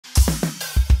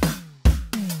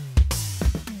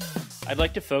I'd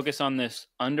like to focus on this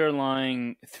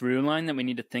underlying through line that we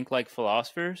need to think like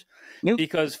philosophers,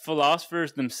 because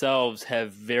philosophers themselves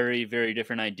have very, very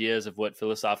different ideas of what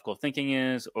philosophical thinking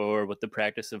is or what the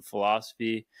practice of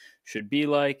philosophy should be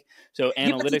like. So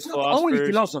analytic philosophers...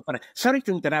 Only philosopher. Sorry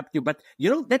to interrupt you, but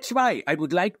that's why I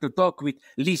would like to talk with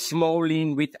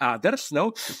Smolin, with others,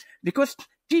 because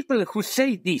people who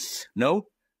say this,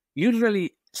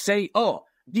 usually say, oh,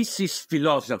 this is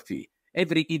philosophy.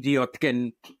 Every idiot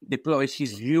can deploy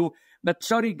his view. But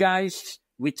sorry, guys,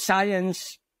 with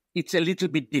science, it's a little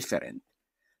bit different.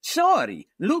 Sorry,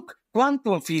 look,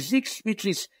 quantum physics, which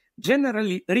is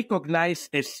generally recognized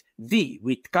as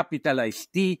with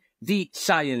capitalized T, the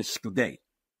science today.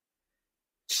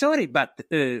 Sorry, but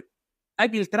I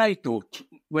will try to,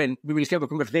 when we will have a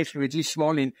conversation with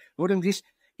Smolin,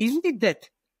 isn't it that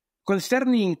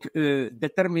concerning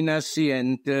determinacy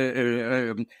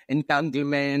and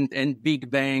entanglement and Big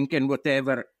Bang and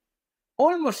whatever,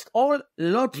 almost all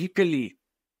logically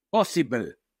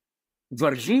possible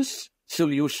versions,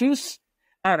 solutions,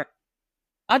 are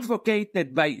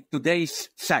advocated by today's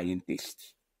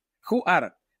scientists, who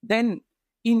are then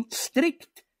in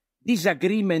strict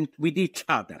disagreement with each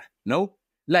other,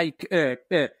 Like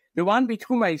the one with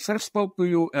whom I first spoke to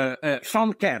you,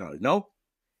 Sean Carroll,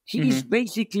 He is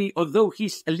basically, although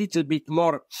he's a little bit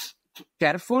more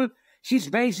careful, his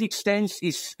basic stance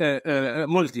is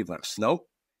multiverse,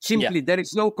 Simply, there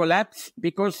is no collapse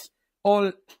because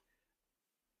all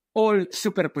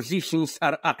superpositions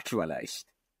are actualized.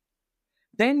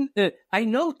 Then I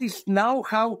noticed now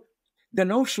how the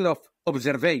notion of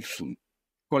observation,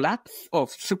 collapse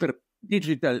of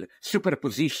digital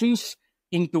superpositions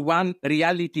into one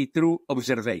reality through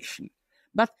observation.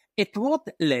 But at what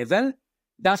level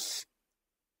does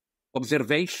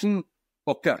observation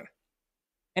occur?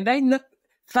 And I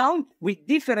found with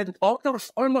different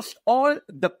authors almost all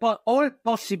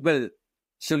possible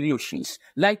solutions.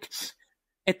 Like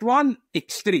at one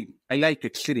extreme, I like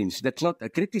extremes, that's not a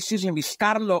criticism, is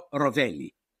Carlo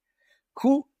Rovelli,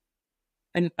 who,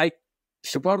 and I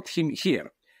support him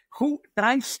here, who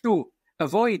tries to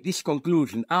avoid this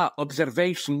conclusion,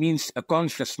 observation means a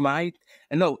conscious mind.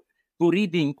 No, to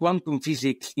reading quantum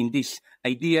physics in this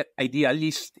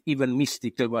idealist, even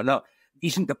mystical one. No,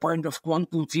 isn't the point of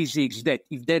quantum physics that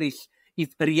if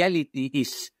reality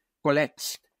is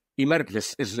collapsed,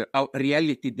 emerges as a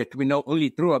reality that we know only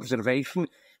through observation,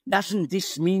 doesn't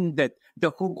this mean that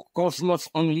the whole cosmos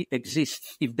only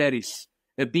exists if there is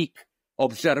a big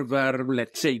observer,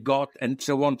 let's say God, and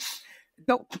so on?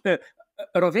 So,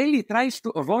 Rovelli tries to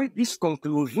avoid this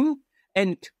conclusion,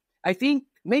 and I think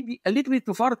maybe a little bit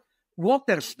too far,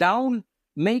 waters down,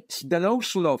 makes the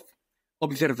notion of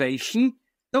observation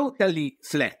totally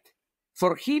flat.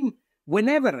 For him,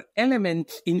 whenever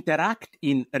elements interact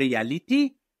in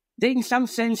reality, they in some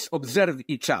sense observe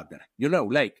each other.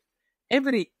 Like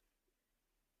every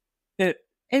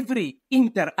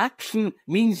interaction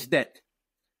means that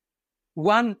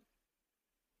one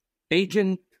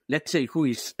agent, let's say, who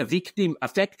is a victim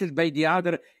affected by the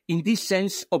other, in this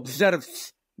sense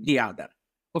observes the other.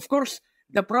 Of course,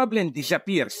 the problem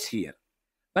disappears here.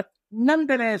 But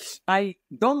nonetheless, I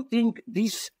don't think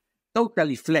this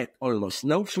totally flat, almost,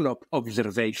 notion of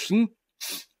observation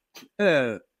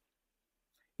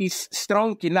is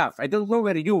strong enough. I don't know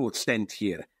where you would stand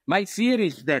here. My fear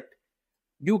is that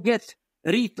you get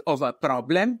rid of a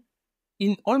problem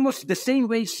in almost the same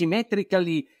way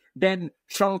symmetrically than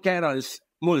Sean Carroll's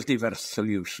multiverse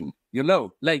solution.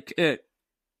 Like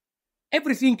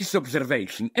everything is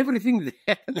observation. Everything that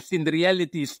happens in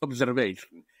reality is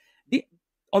observation.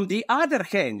 On the other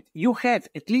hand, you have,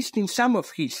 at least in some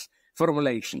of his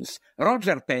formulations,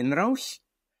 Roger Penrose,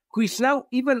 who is now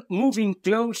even moving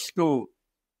close to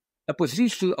a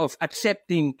position of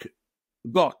accepting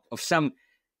God, of some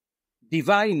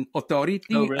divine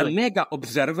authority, a mega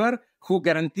observer who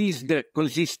guarantees the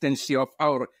consistency of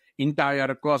our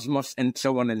entire cosmos, and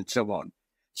so on and so on.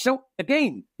 So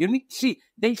again, you need to see,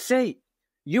 they say,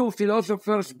 you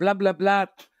philosophers, blah, blah, blah,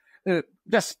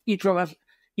 just each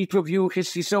of you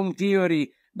has his own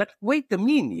theory. But wait a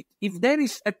minute, if there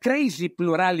is a crazy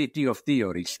plurality of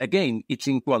theories, again, it's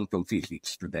in quantum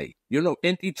physics today,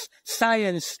 and it's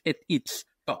science at its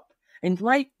top. And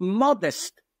my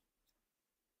modest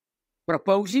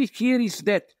proposal here is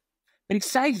that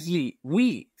precisely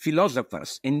we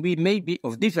philosophers, and we may be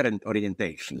of different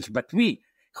orientations, but we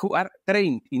who are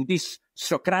trained in this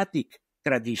Socratic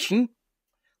tradition,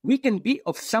 we can be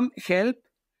of some help,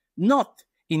 not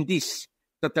in this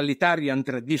totalitarian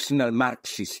traditional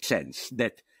Marxist sense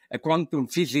that a quantum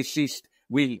physicist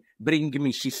will bring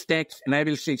me his text, and I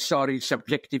will say, sorry,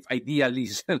 subjective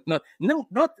idealism.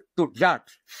 Not to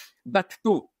judge, but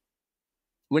to,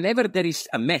 whenever there is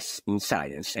a mess in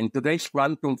science, and today's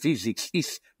quantum physics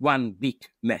is one big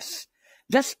mess,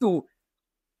 just to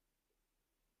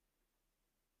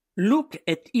look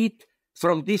at it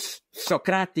from this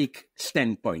Socratic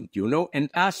standpoint, and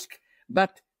ask,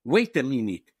 but wait a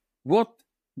minute, what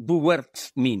do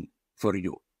words mean for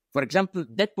you? For example,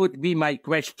 that would be my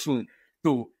question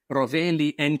to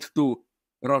Rovelli and to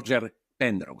Roger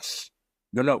Penrose,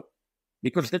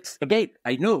 because that's, again,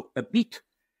 I know, a big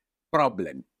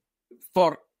problem.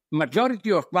 For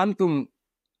majority of quantum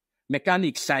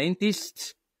mechanics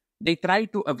scientists, they try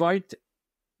to avoid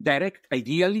direct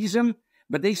idealism,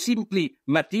 but they simply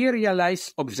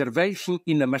materialize observation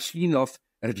in a machine of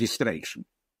registration.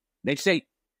 They say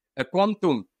a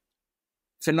quantum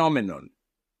phenomenon,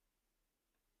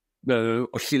 the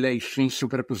oscillations,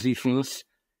 superpositions,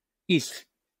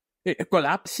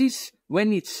 collapses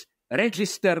when it's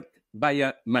registered by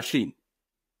a machine.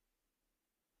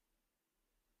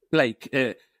 Like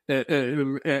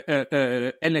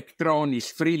electron is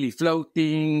freely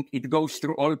floating, it goes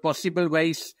through all possible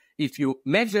ways. If you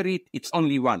measure it, it's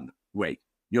only one way,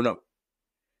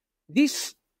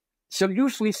 This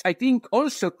solution is, I think,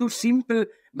 also too simple,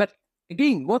 but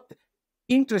again, what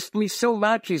interests me so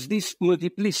much is this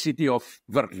multiplicity of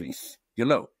versions,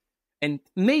 And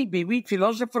maybe we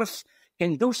philosophers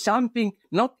can do something,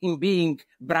 not in being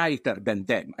brighter than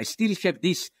them. I still have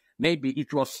this, maybe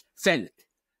it was felt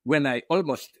when I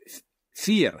almost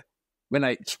fear, when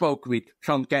I spoke with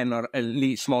Sean Kenner and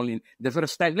Lee Smolin the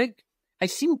first time, I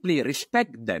simply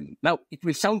respect them. Now, it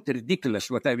will sound ridiculous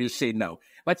what I will say now,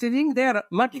 but I think they are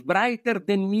much brighter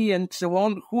than me and so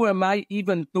on. Who am I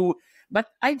even to? But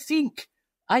I think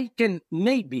I can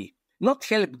maybe not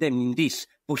help them in this,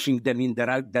 pushing them in the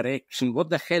right direction. What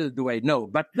the hell do I know?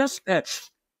 But just,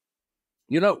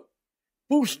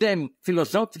 push them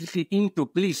philosophically into,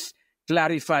 please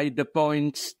clarify the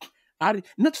points.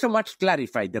 Not so much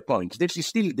clarify the points, this is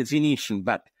still definition,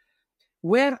 but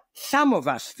where some of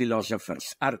us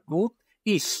philosophers are good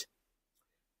is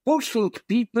pushing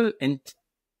people, and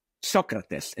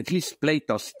Socrates, at least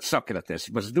Plato's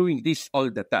Socrates, was doing this all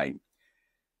the time,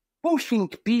 pushing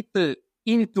people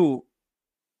into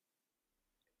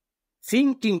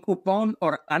thinking upon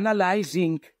or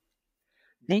analyzing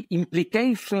the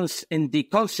implications and the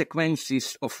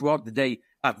consequences of what they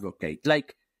advocate.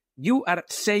 Like, you are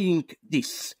saying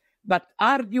this, but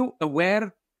are you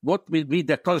aware what will be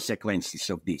the consequences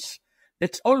of this?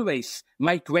 That's always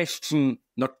my question,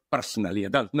 not personally, I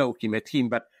don't know him at him,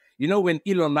 but when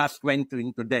Elon Musk went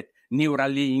into that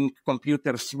Neuralink,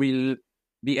 computers will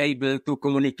be able to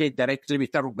communicate directly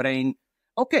with our brain.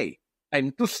 Okay,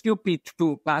 I'm too stupid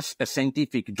to pass a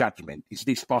scientific judgment. Is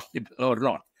this possible or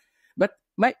not? But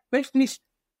my question is,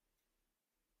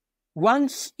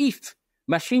 if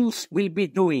machines will be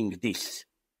doing this,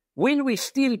 will we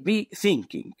still be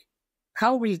thinking?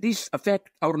 How will this affect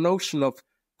our notion of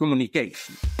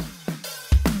communication?